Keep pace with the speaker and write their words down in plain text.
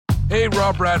Hey,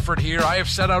 Rob Bradford here. I have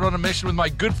set out on a mission with my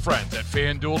good friends at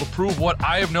FanDuel to prove what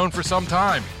I have known for some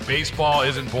time. Baseball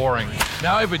isn't boring.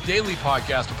 Now I have a daily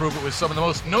podcast to prove it with some of the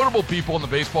most notable people in the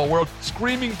baseball world,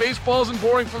 screaming baseball isn't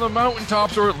boring from the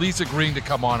mountaintops, or at least agreeing to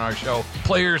come on our show.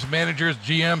 Players, managers,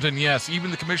 GMs, and yes, even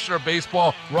the commissioner of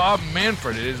baseball, Rob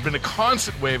Manfred. It has been a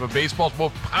constant wave of baseball's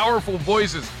most powerful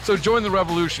voices. So join the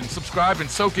revolution. Subscribe and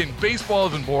soak in Baseball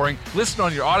Isn't Boring. Listen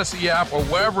on your Odyssey app or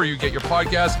wherever you get your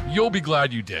podcasts. You'll be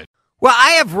glad you did. Well,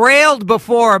 I have railed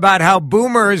before about how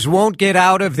boomers won't get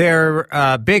out of their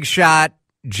big shot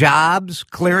jobs,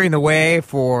 clearing the way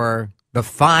for the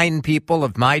fine people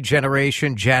of my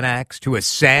generation, Gen X, to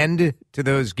ascend to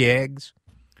those gigs.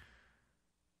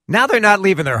 Now they're not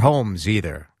leaving their homes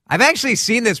either. I've actually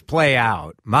seen this play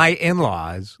out. My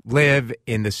in-laws live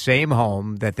in the same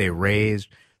home that they raised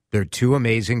their two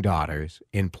amazing daughters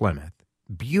in Plymouth.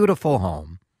 Beautiful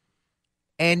home.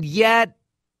 And yet,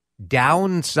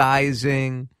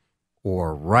 downsizing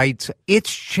or rights,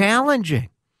 it's challenging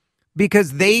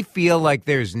because they feel like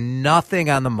there's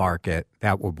nothing on the market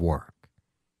that would work.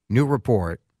 New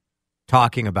report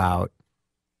talking about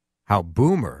how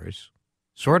boomers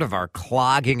sort of are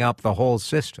clogging up the whole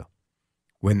system.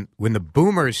 When the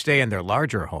boomers stay in their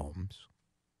larger homes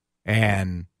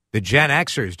and the Gen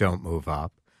Xers don't move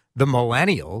up, the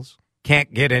millennials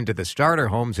can't get into the starter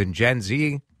homes, and Gen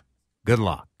Z, good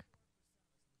luck.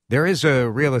 There is a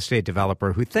real estate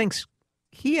developer who thinks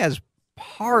he has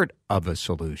part of a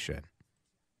solution,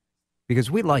 because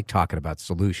we like talking about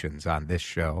solutions on this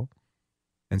show.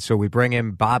 And so we bring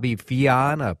in Bobby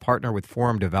Fijan, a partner with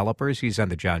Forum Developers. He's on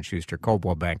the John Schuster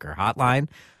Coldwell Banker Hotline.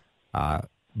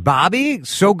 Bobby,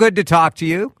 so good to talk to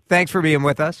you. Thanks for being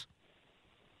with us.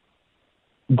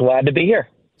 Glad to be here.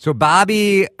 So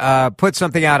Bobby put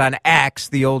something out on X,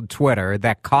 the old Twitter,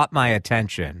 that caught my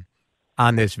attention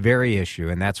on this very issue,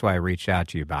 and that's why I reached out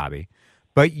to you, Bobby.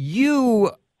 But you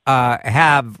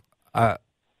have a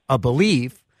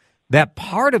belief that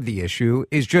part of the issue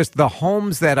is just the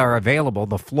homes that are available,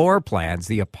 the floor plans,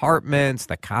 the apartments,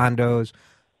 the condos,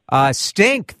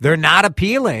 stink. They're not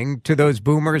appealing to those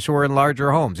boomers who are in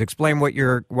larger homes. Explain what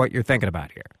you're thinking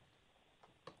about here.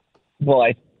 Well,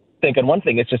 I think on one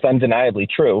thing, it's just undeniably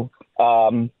true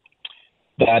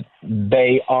that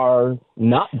they are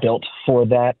not built for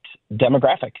that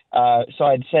demographic. So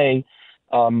I'd say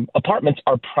apartments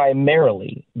are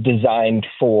primarily designed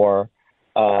for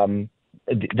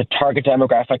the target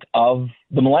demographic of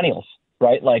the millennials,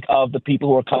 right? Like of the people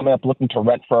who are coming up looking to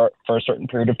rent for a certain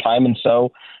period of time. And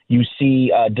so you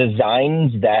see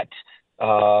designs that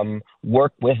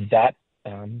work with that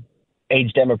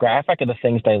age demographic and the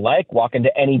things they like. Walk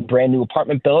into any brand new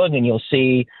apartment building and you'll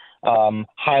see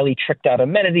highly tricked out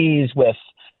amenities with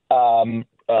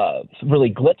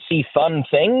really glitzy, fun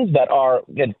things that are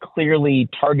clearly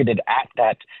targeted at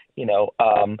that,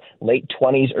 late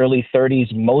 20s, early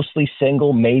 30s, mostly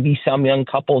single, maybe some young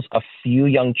couples, a few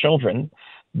young children.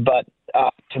 But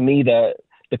to me, the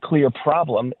clear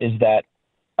problem is that,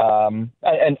 and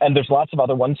there's lots of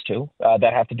other ones too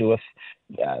that have to do with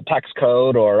tax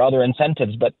code or other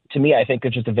incentives. But to me, I think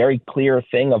it's just a very clear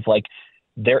thing of like,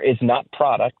 there is not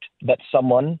product that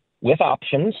someone with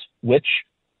options, which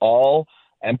all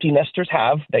empty nesters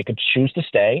have, they could choose to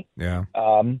stay. Yeah.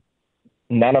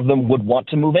 None of them would want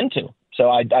to move into. So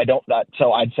I don't.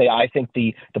 So I'd say I think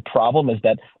the problem is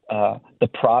that the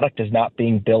product is not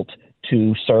being built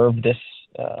to serve this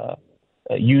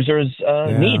user's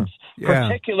needs,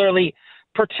 particularly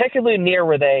near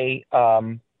where they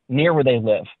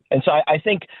live. And so I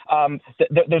think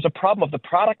there's a problem of the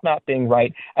product not being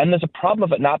right, and there's a problem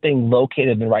of it not being located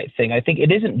in the right thing. I think it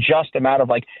isn't just a matter of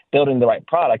like building the right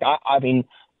product. I mean,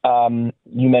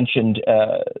 you mentioned,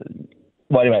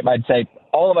 well, anyway, I'd say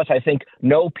all of us, I think,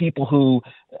 know people who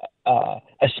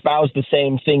espouse the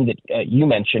same thing that you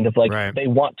mentioned of like they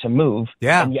want to move,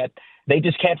 and yet they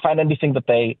just can't find anything that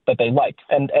they like.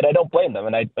 And I don't blame them.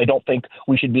 And I don't think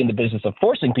we should be in the business of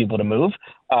forcing people to move.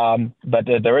 But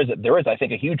there is, I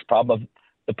think, a huge problem of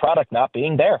the product not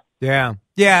being there. Yeah.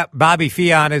 Yeah. Bobby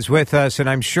Fijan is with us, and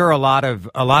I'm sure a lot of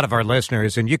our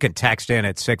listeners, and you can text in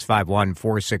at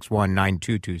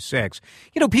 651-461-9226.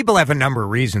 People have a number of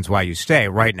reasons why you stay.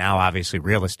 Right now, obviously,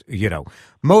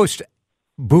 most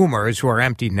boomers who are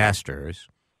empty nesters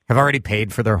have already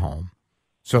paid for their home.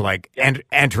 So like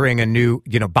entering a new,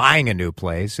 buying a new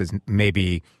place is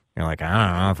maybe, like,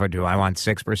 I don't know I want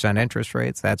 6% interest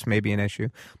rates. That's maybe an issue.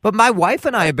 But my wife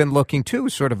and I have been looking too,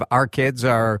 sort of our kids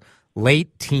are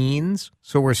late teens.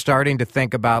 So we're starting to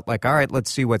think about like, all right,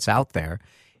 let's see what's out there.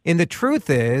 And the truth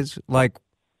is like,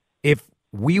 if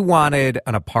we wanted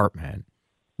an apartment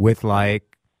with like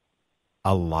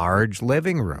a large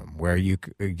living room where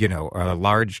a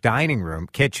large dining room,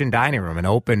 kitchen dining room, an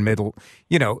open middle,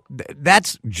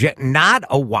 that's not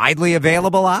a widely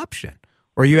available option.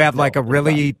 Or you have like a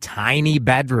really tiny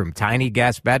bedroom, tiny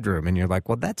guest bedroom, and you're like,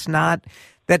 well, that's not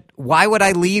that. Why would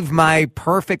I leave my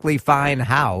perfectly fine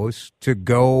house to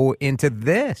go into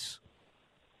this?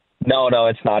 No,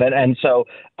 it's not. And so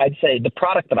I'd say the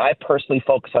product that I personally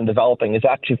focus on developing is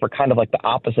actually for kind of like the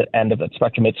opposite end of the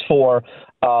spectrum. It's for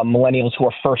millennials who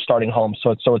are first starting homes.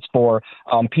 So it's for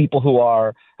people who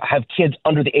have kids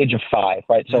under the age of 5,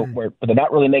 right? So where they're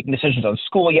not really making decisions on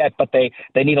school yet, but they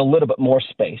need a little bit more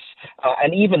space.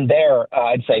 And even there,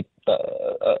 I'd say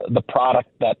the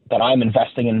product that I'm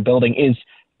investing in building is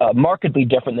markedly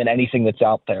different than anything that's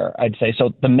out there, I'd say.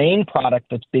 So the main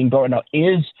product that's being built right now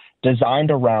is designed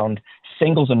around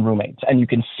singles and roommates. And you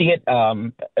can see it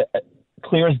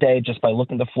clear as day just by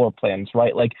looking at the floor plans,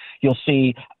 right? Like you'll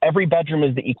see every bedroom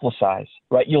is the equal size,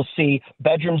 right? You'll see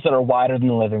bedrooms that are wider than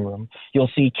the living room. You'll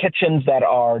see kitchens that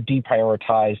are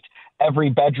deprioritized.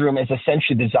 Every bedroom is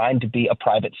essentially designed to be a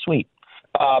private suite.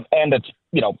 And it's,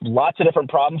 lots of different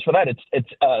problems for that. It's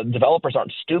developers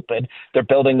aren't stupid. They're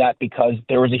building that because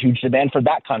there was a huge demand for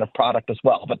that kind of product as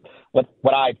well. But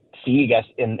what I see, I guess,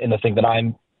 in the thing that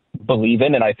I'm believe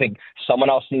in, and I think someone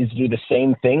else needs to do the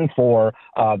same thing for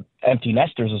empty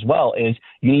nesters as well, is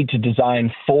you need to design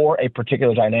for a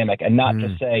particular dynamic and not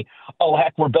just say, oh,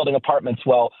 heck, we're building apartments.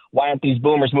 Well, why aren't these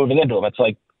boomers moving into them? It's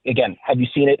like, again, have you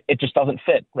seen it? It just doesn't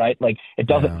fit, right? Like it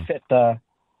doesn't fit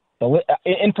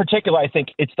in particular, I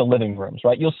think it's the living rooms,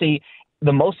 right? You'll see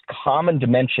the most common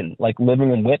dimension, like living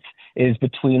room width, is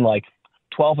between like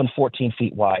 12 and 14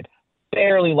 feet wide,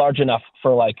 barely large enough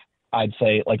for like, I'd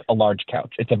say like a large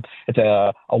couch. It's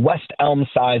a West Elm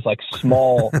size, like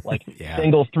small, like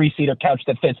single 3-seater couch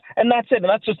that fits. And that's it. And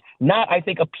that's just not, I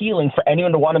think, appealing for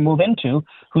anyone to want to move into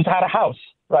who's had a house,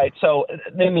 right? So,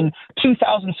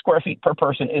 2,000 square feet per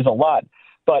person is a lot,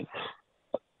 but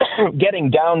getting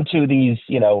down to these,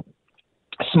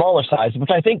 smaller size, which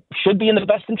I think should be in the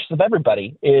best interest of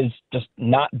everybody, is just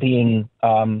not being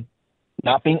a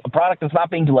product that's not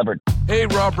being delivered. Hey,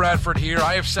 Rob Bradford here.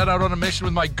 I have set out on a mission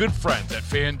with my good friends at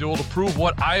FanDuel to prove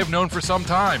what I have known for some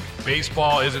time.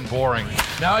 Baseball isn't boring.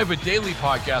 Now I have a daily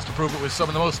podcast to prove it with some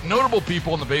of the most notable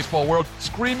people in the baseball world,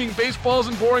 screaming baseball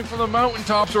isn't boring from the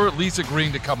mountaintops, or at least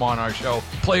agreeing to come on our show.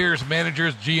 Players,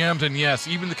 managers, GMs, and yes,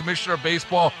 even the commissioner of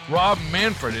baseball, Rob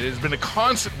Manfred. It has been a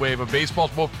constant wave of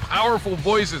baseball's most powerful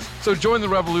voices. So join the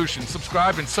revolution.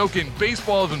 Subscribe and soak in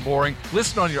Baseball Isn't Boring.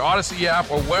 Listen on your Odyssey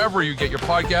app or wherever you get your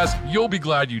podcasts. You'll be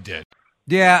glad you did.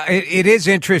 Yeah, it is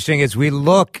interesting as we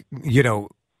look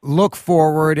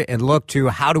forward and look to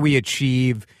how do we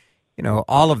achieve,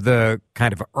 all of the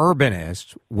kind of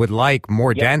urbanists would like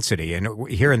more density. And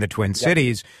here in the Twin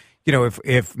Cities,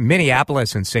 if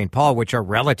Minneapolis and St. Paul, which are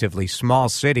relatively small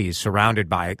cities surrounded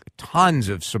by tons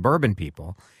of suburban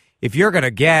people, if you're going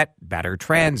to get better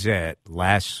transit,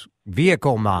 less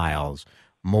vehicle miles,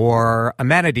 more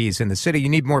amenities in the city, you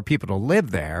need more people to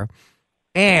live there.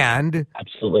 And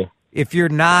absolutely, if you're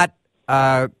not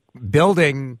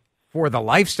building for the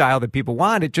lifestyle that people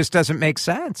want, it just doesn't make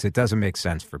sense. It doesn't make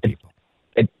sense for people.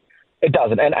 It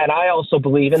doesn't. And I also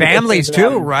believe in families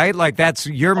too, right? Like that's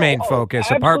your main focus,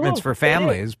 absolutely. Apartments for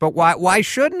families. But why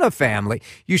shouldn't a family?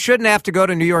 You shouldn't have to go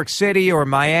to New York City or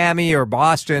Miami or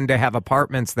Boston to have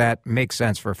apartments that make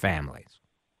sense for families.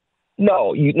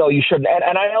 No, you shouldn't.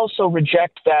 And I also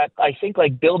reject that. I think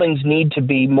like buildings need to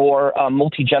be more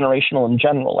multi-generational in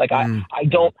general. Like I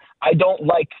don't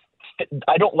like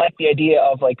the idea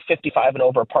of like 55 and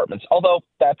over apartments. Although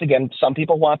that's, again, some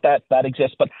people want that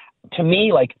exists. But to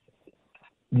me, like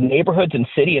neighborhoods and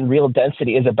city and real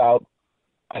density is about,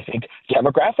 I think,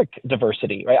 demographic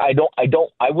diversity, right? I don't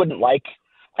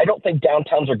think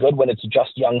downtowns are good when it's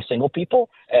just young single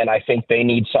people. And I think they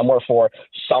need somewhere for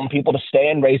some people to stay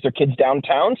and raise their kids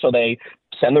downtown. So they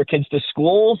send their kids to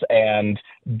schools and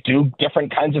do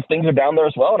different kinds of things down there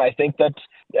as well. And I think that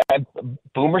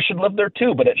boomers should live there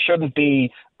too, but it shouldn't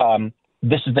be,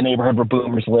 this is the neighborhood where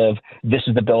boomers live. This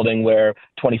is the building where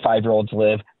 25-year-olds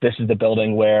live. This is the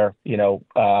building where,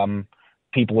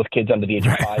 people with kids under the age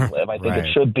of 5 live. I think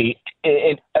It should be,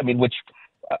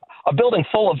 a building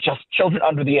full of just children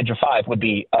under the age of 5 would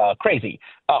be crazy.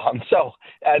 So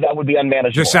that would be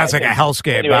unmanageable. Just sounds like a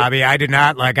hellscape, anyway. Bobby. I did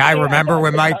not I remember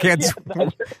when my kids,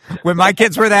 when my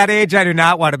kids were that age, I do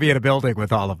not want to be in a building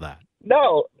with all of that.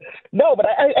 No, but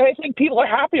I think people are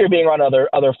happier being around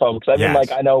other folks. I mean,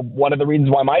 like I know one of the reasons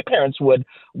why my parents would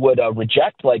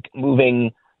reject like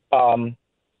moving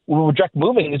reject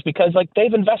moving is because like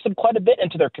they've invested quite a bit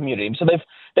into their community. So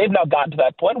they've now gotten to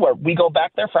that point where we go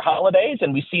back there for holidays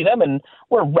and we see them and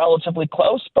we're relatively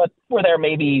close, but we're there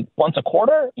maybe once a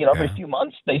quarter, every few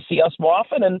months. They see us more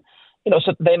often and,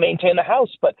 so they maintain the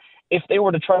house. But if they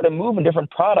were to try to move a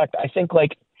different product, I think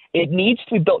like it needs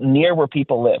to be built near where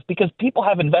people live because people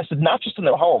have invested not just in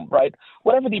their home, right?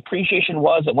 Whatever the appreciation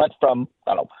was, it went from,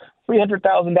 I don't know,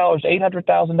 $300,000,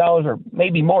 $800,000, or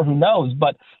maybe more, who knows?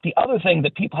 But the other thing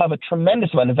that people have a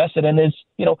tremendous amount invested in is,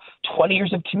 20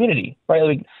 years of community, right?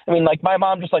 Like my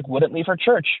mom just wouldn't leave her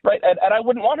church, right? And I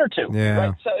wouldn't want her to,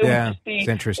 right? So it would just be, it's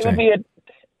interesting. It would be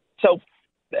so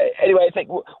anyway, I think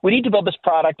we need to build this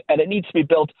product and it needs to be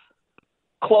built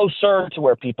closer to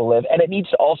where people live, and it needs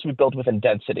to also be built within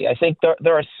density. I think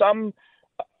there are some,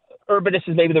 urbanist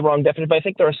is maybe the wrong definition, but I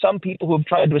think there are some people who have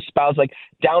tried to espouse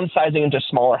downsizing into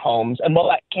smaller homes. And while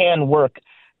that can work,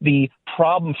 the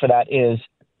problem for that is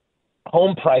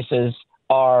home prices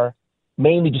are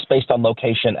mainly just based on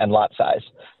location and lot size.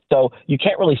 So you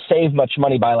can't really save much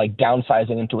money by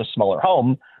downsizing into a smaller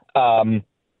home.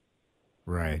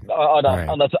 Right.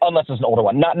 Unless it's an older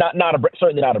one,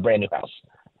 certainly not a brand new house.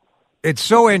 It's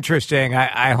so interesting.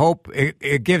 I hope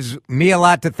it gives me a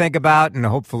lot to think about, and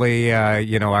hopefully,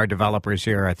 our developers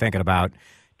here are thinking about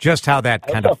just how that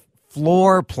kind of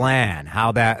floor plan,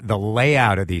 how the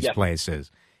layout of these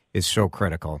places is so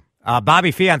critical.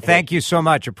 Bobby Fijan, thank you so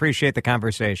much. Appreciate the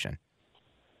conversation.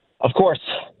 Of course.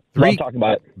 Love talking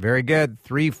about it. Very good.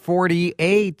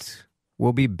 3:48.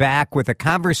 We'll be back with a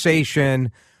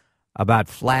conversation about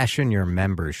flashing your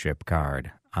membership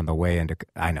card on the way into,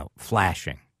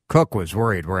 flashing. Cook was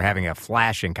worried we're having a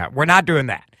flashing card. We're not doing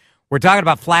that. We're talking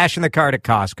about flashing the card at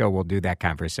Costco. We'll do that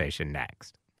conversation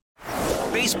next.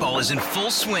 Baseball is in full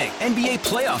swing. NBA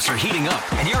playoffs are heating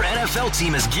up, and your NFL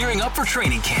team is gearing up for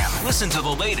training camp. Listen to the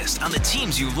latest on the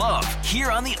teams you love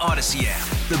here on the Odyssey app.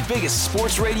 The biggest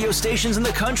sports radio stations in the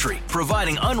country,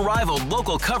 providing unrivaled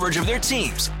local coverage of their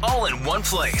teams, all in one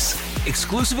place.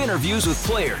 Exclusive interviews with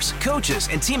players, coaches,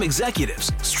 and team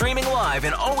executives, streaming live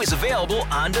and always available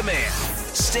on demand.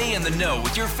 Stay in the know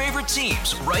with your favorite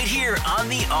teams right here on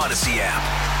the Odyssey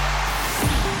app.